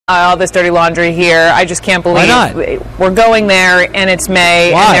all this dirty laundry here. I just can't believe we're going there, and it's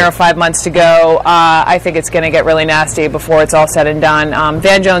May, Why? and there are 5 months to go. I think it's going to get really nasty before it's all said and done.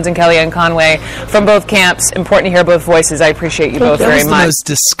 Van Jones and Kellyanne Conway from both camps. Important to hear both voices. I appreciate you both very much. That was the most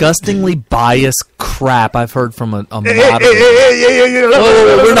disgustingly biased crap I've heard from a moderator.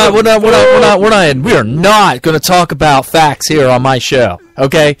 We are not going to talk about facts here on my show.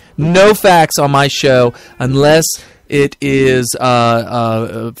 Okay, no facts on my show unless it is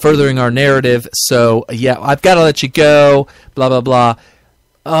furthering our narrative. So, yeah, I've got to let you go, blah, blah, blah.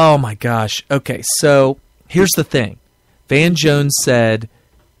 Oh, my gosh. Okay, so here's the thing. Van Jones said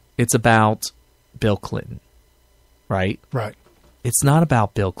it's about Bill Clinton, right? Right. It's not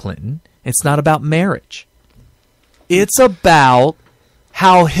about Bill Clinton. It's not about marriage. It's about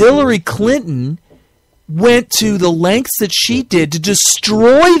how Hillary Clinton went to the lengths that she did to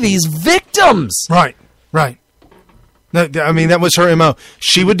destroy these victims. Right, right. No, I mean, that was her MO.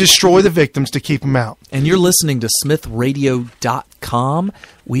 She would destroy the victims to keep them out. And you're listening to smithradio.com.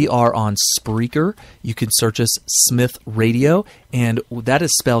 We are on Spreaker. You can search us Smith Radio, and that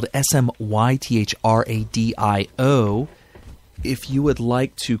is spelled SMYTHRADIO. If you would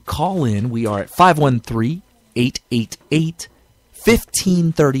like to call in, we are at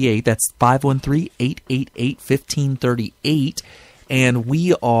 513-888-1538. That's 513-888-1538. And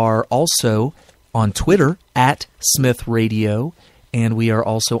we are also on Twitter at Smith Radio, and we are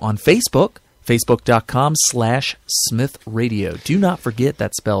also on Facebook, facebook.com/Smith Radio. Do not forget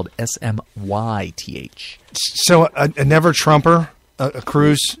that's spelled SMYTH. So a never Trumper, a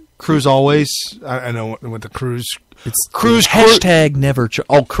Cruz always. I know what the Cruz. It's Cruz hashtag never.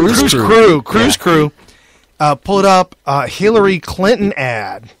 Cruz Crew. Pulled up a Hillary Clinton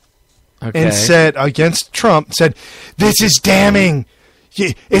ad and said against Trump. Said this is damning.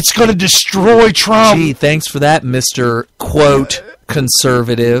 It's going to destroy Trump. Gee, thanks for that, Mr. Quote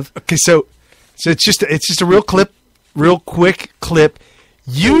conservative. Okay, so it's just a real quick clip.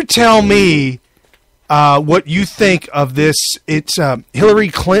 You tell me what you think of this. It's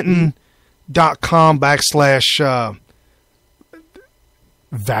HillaryClinton.com /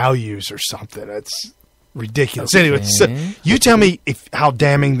 values or something. It's ridiculous. Okay. Anyway, so you tell me how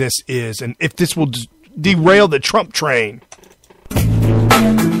damning this is, and if this will derail the Trump train.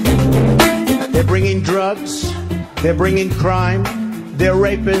 They're bringing drugs. They're bringing crime. They're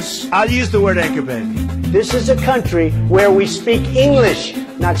rapists. I'll use the word aggravating. This is a country where we speak English,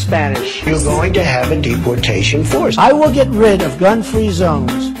 not Spanish. You're going to have a deportation force. I will get rid of gun-free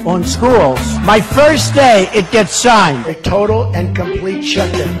zones on schools. My first day, it gets signed. A total and complete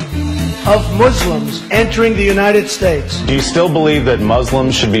shutdown of Muslims entering the United States. Do you still believe that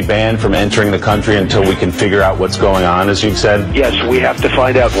Muslims should be banned from entering the country until we can figure out what's going on, as you've said? Yes, we have to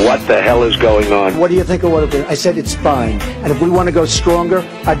find out what the hell is going on. What do you think of what I said? It's fine. And if we want to go stronger,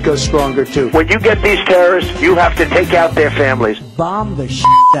 I'd go stronger too. When you get these terrorists, you have to take out their families. Bomb the shit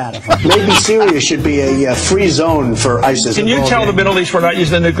out of them. Maybe Syria should be a free zone for ISIS. Can you tell the Middle East we're not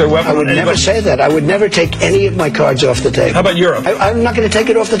using a nuclear weapon? I would never say that. I would never take any of my cards off the table. How about Europe? I'm not going to take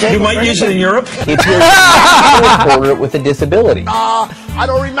it off the table. You might use it in Europe? If you're a reporter with a disability. I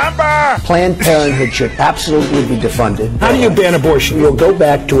don't remember. Planned Parenthood should absolutely be defunded. How do you ban abortion? We'll go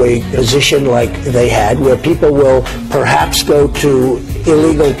back to a position like they had, where people will perhaps go to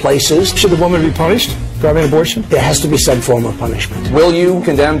illegal places. Should the woman be punished for having an abortion? There has to be some form of punishment. Will you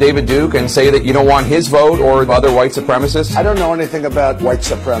condemn David Duke and say that you don't want his vote or other white supremacists? I don't know anything about white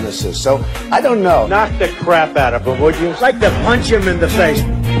supremacists, so I don't know. Knock the crap out of him, would you? I'd like to punch him in the face.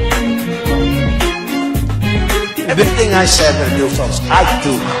 Everything I said I do, folks, I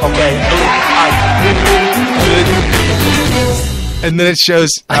do, okay? And then it shows.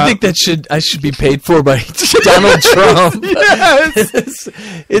 I think I should be paid for by Donald Trump. Yes.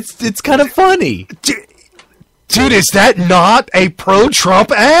 It's kind of funny. Dude, is that not a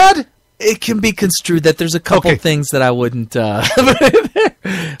pro-Trump ad? It can be construed that there's a couple things that I wouldn't.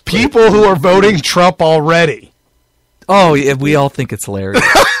 People who are voting Trump already. Oh, yeah, we all think it's hilarious.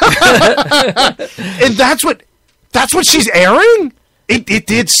 And that's what she's airing? It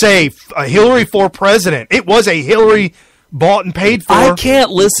did say Hillary for president. It was a Hillary bought and paid for. I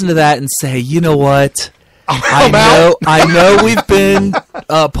can't listen to that and say, you know what? I know we've been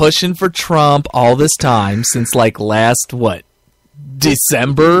pushing for Trump all this time since last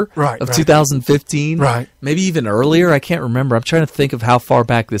December of 2015, right? Maybe even earlier. I can't remember. I'm trying to think of how far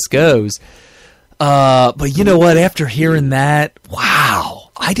back this goes. But you know what? After hearing that,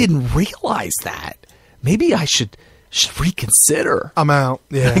 wow, I didn't realize that. Maybe I should reconsider. I'm out.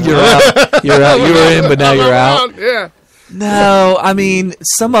 Yeah, you're out. You're out. You were in, but now you're out. Yeah. No, I mean,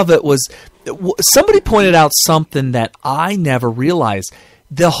 some of it was. Somebody pointed out something that I never realized.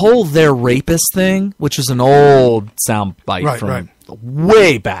 the whole "they're rapist" thing, which was an old soundbite from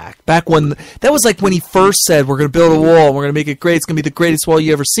way back when that was like when he first said, "We're going to build a wall, and we're going to make it great. It's going to be the greatest wall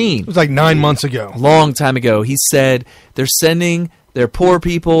you ever seen." It was like 9 months ago. A long time ago. He said they're sending their poor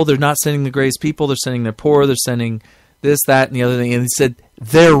people. They're not sending the greatest people. They're sending their poor. They're sending this, that, and the other thing. And he said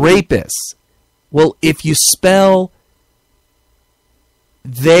they're rapists. Well, if you spell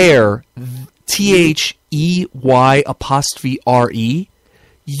 "their" THEY',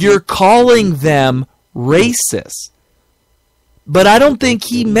 you're calling them racist. But I don't think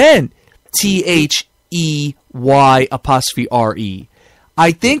he meant THEY'Re.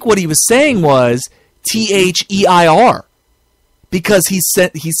 I think what he was saying was THEIR, because he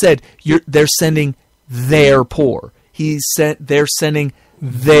said they're sending their poor. They're sending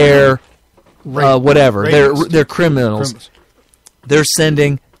their whatever. They're criminals. They're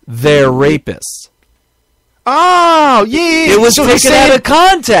sending their rapists. Oh, yeah. It was taken out of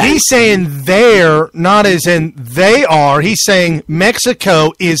context. He's saying they're, not as in they are. He's saying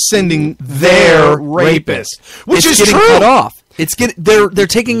Mexico is sending their rapists, which is getting true. Cut off. They're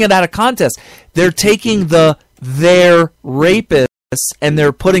taking it out of context. They're taking their rapists and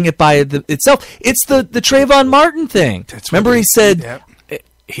they're putting it by itself. It's the Trayvon Martin thing. Remember he said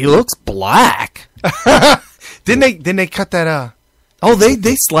he looks black. Didn't they cut that? Oh,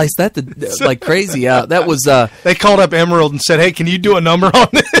 they sliced that like crazy. That was they called up Emerald and said, "Hey, can you do a number on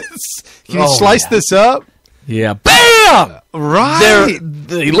this? Can you slice this up?" Yeah, bam! Right.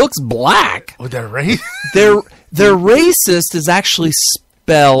 He looks black. Oh, they're racist. They're racist is actually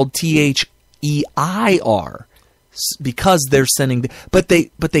spelled THEIR because they're sending. But they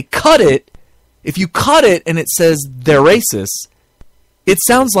cut it. If you cut it and it says they're racist, it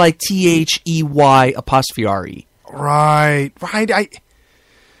sounds like THEY'Re. Right.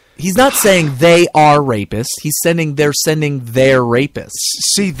 He's not saying they are rapists. They're sending their rapists.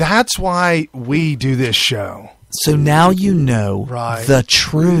 See, that's why we do this show. So now you know the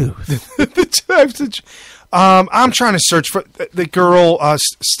truth. I'm trying to search for the girl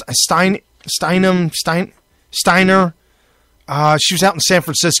Steiner. She was out in San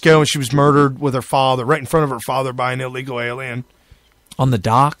Francisco and she was murdered with her father, right in front of her father by an illegal alien. On the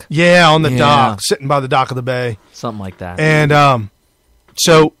dock? Yeah, on the dock, sitting by the dock of the bay. Something like that. And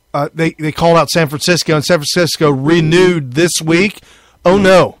so they called out San Francisco, and San Francisco renewed this week. Oh,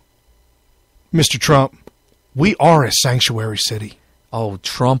 no, Mr. Trump, we are a sanctuary city. Oh,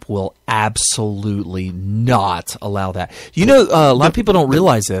 Trump will absolutely not allow that. You know, a lot of people don't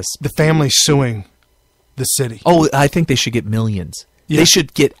realize this. The family's suing the city. Oh, I think they should get millions. Yeah. They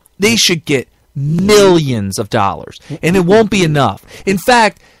should get millions of dollars, and it won't be enough. In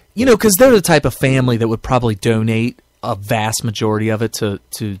fact, you know, because they're the type of family that would probably donate a vast majority of it to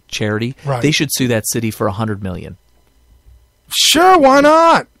charity. Right. They should sue that city for $100 million. Sure, why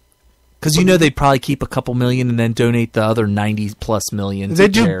not? Because you know they'd probably keep a couple million and then donate the other 90+ million. They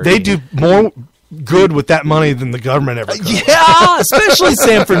do more good with that money than the government ever could. Yeah, especially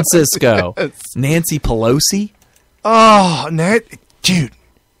San Francisco. Yes. Nancy Pelosi. Oh, dude,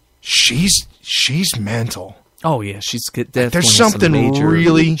 she's mental. Oh yeah, she's definitely. There's something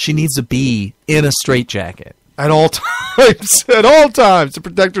really. She needs to be in a straitjacket at all times. At all times to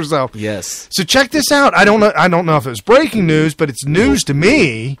protect herself. Yes. So check this out. I don't know if it was breaking news, but it's news to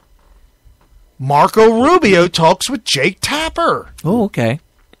me. Marco Rubio talks with Jake Tapper. Oh, okay.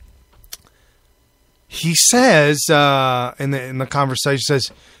 He says in the conversation,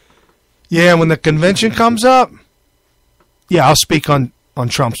 says, "Yeah, when the convention comes up, yeah, I'll speak on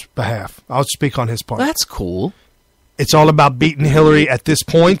Trump's behalf. I'll speak on his part." That's cool. It's all about beating Hillary at this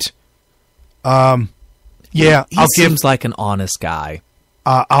point. Yeah, he seems like an honest guy.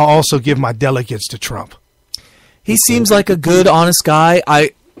 I'll also give my delegates to Trump. He seems like a good, honest guy.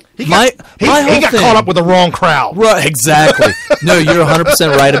 He got caught up with the wrong crowd. Right, exactly. No, you're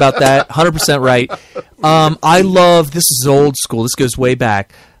 100% right about that. 100% right. I love, this is old school. This goes way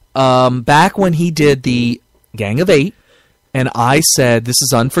back. Back when he did the Gang of Eight, and I said this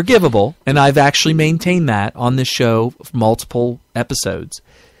is unforgivable, and I've actually maintained that on this show for multiple episodes,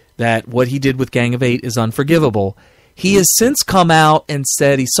 that what he did with Gang of Eight is unforgivable. He has since come out and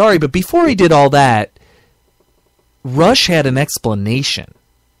said he's sorry, but before he did all that, Rush had an explanation.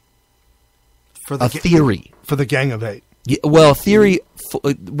 A theory for the Gang of Eight. Yeah, well, a theory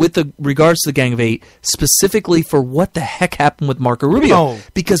with regards to the Gang of Eight, specifically for what the heck happened with Marco Rubio. Oh,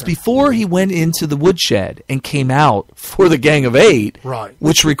 because before he went into the woodshed and came out for the Gang of Eight, right,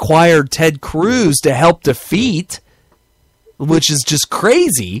 which required Ted Cruz to help defeat, which is just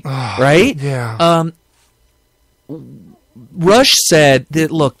crazy, right? Yeah. Rush said that,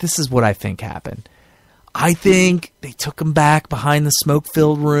 look, this is what I think happened. I think they took him back behind the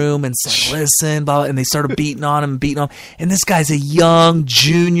smoke-filled room and said, listen, blah, blah, and they started beating on him. And this guy's a young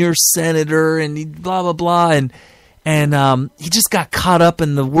junior senator and blah, blah, blah. And he just got caught up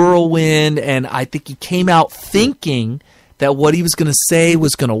in the whirlwind. And I think he came out thinking that what he was going to say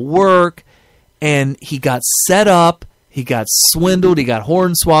was going to work. And he got set up. He got swindled. He got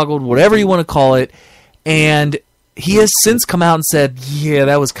hornswoggled, whatever you want to call it. And he has since come out and said, yeah,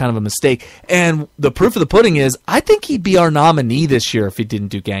 that was kind of a mistake. And the proof of the pudding is, I think he'd be our nominee this year if he didn't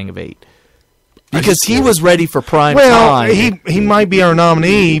do Gang of Eight. Because he was ready for prime time. He might be our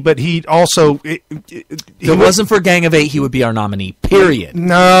nominee, but he also... If it wasn't for Gang of Eight, he would be our nominee, period.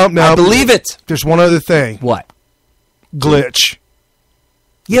 No. I believe it. There's one other thing. What? Glitch.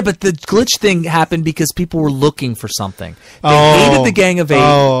 Yeah, but the glitch thing happened because people were looking for something. They hated the Gang of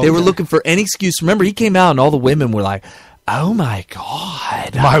Eight. They were looking for any excuse. Remember, he came out and all the women were like, oh my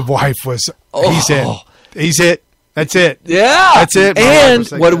God. My wife was, he's it. That's it. Yeah. That's it. And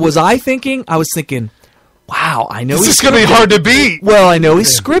what was I thinking? I was thinking, wow, I know this is going to be hard to beat. Well, I know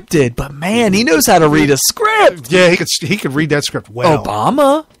he's scripted, but man, he knows how to read a script. Yeah, he could read that script well.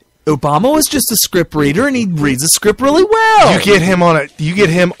 Obama was just a script reader, and he reads the script really well. You get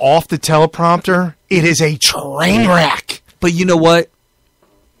him off the teleprompter, it is a train wreck. But you know what?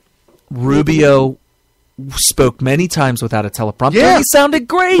 Rubio spoke many times without a teleprompter. Yeah. He sounded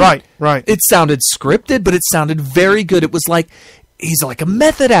great. Right. It sounded scripted, but it sounded very good. It was like he's like a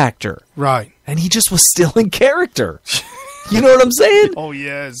method actor. Right. And he just was still in character. You know what I'm saying? Oh,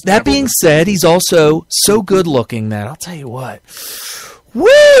 yes. That being said, he's also so good looking that I'll tell you what.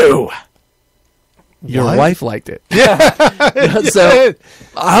 Woo! Your wife liked it. Yeah. So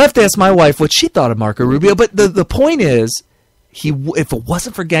I'll have to ask my wife what she thought of Marco Rubio. But the point is, if it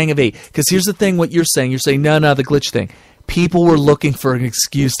wasn't for Gang of Eight, because here's the thing, what you're saying, no, the glitch thing. People were looking for an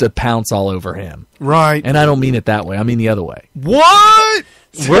excuse to pounce all over him. Right. And I don't mean it that way. I mean the other way. What?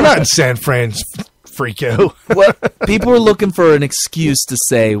 We're not in San Francisco. What? People were looking for an excuse to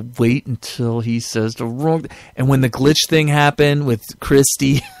say, wait until he says the wrong thing. And when the glitch thing happened with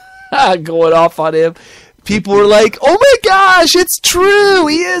Christie going off on him, people were like, oh my gosh, it's true.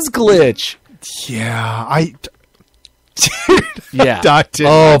 He is glitch. Yeah, yeah.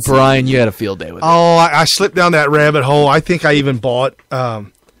 Oh, Brian, you had a field day with it. Oh, I slipped down that rabbit hole. I think I even bought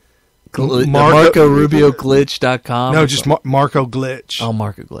MarcoRubioGlitch.com. No, just Marco Glitch. Oh,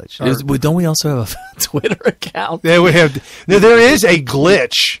 Marco Glitch. Don't we also have a Twitter account? Yeah, we have. No, there is a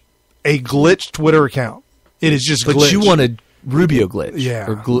glitch Twitter account. It is just glitch. But you wanted Rubio Glitch. Yeah.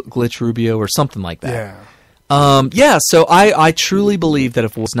 Or Glitch Rubio or something like that. Yeah. So I truly believe that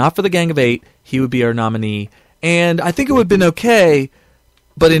if it was not for the Gang of Eight, he would be our nominee. And I think it would have been okay.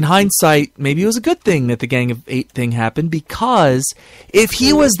 But in hindsight, maybe it was a good thing that the Gang of Eight thing happened, because if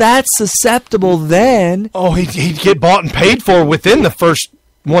he was that susceptible then... Oh, he'd get bought and paid for within the first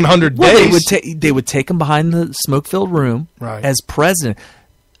 100 days. They would take him behind the smoke-filled room as president.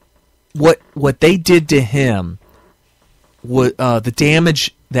 What they did to him, the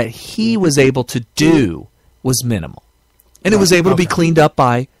damage that he was able to do was minimal. And it was able to be cleaned up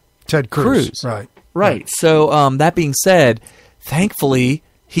by Ted Cruz. Right. So that being said... Thankfully,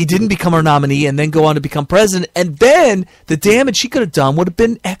 he didn't become our nominee and then go on to become president. And then the damage he could have done would have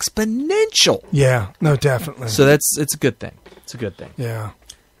been exponential. Yeah, no, definitely. So it's a good thing. It's a good thing. Yeah.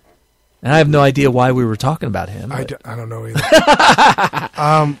 And I have no idea why we were talking about him. I don't know either.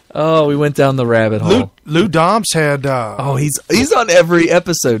 We went down the rabbit hole. Lou Dobbs had... he's on every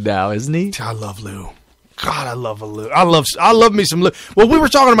episode now, isn't he? I love Lou. God, I love Lou. I love me some Lou. Well, we were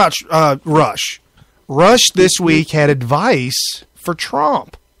talking about Rush. Rush this week had advice for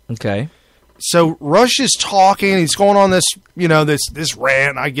Trump. Okay. So Rush is talking. He's going on this, this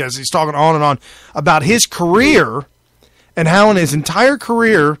rant, I guess. He's talking on and on about his career and how in his entire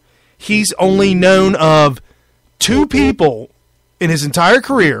career he's only known of 2 people in his entire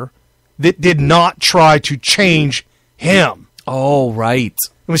career that did not try to change him. Oh, right.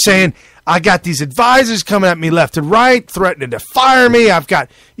 He was saying, I got these advisors coming at me left and right, threatening to fire me. I've got,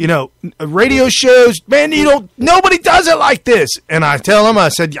 radio shows. Man, nobody does it like this. And I tell him, I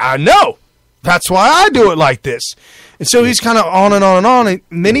said, I know. That's why I do it like this. And so he's kind of on and on and on.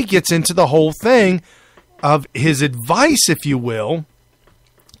 And then he gets into the whole thing of his advice, if you will,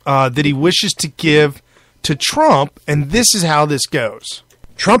 that he wishes to give to Trump. And this is how this goes.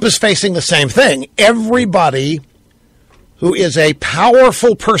 Trump is facing the same thing. Everybody who is a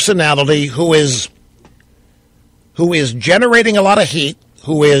powerful personality, who is generating a lot of heat,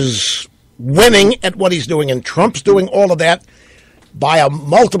 who is winning at what he's doing, and Trump's doing all of that by a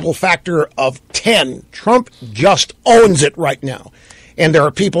multiple factor of 10. Trump just owns it right now. And there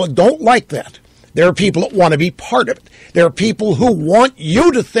are people that don't like that. There are people that want to be part of it. There are people who want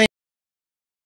you to think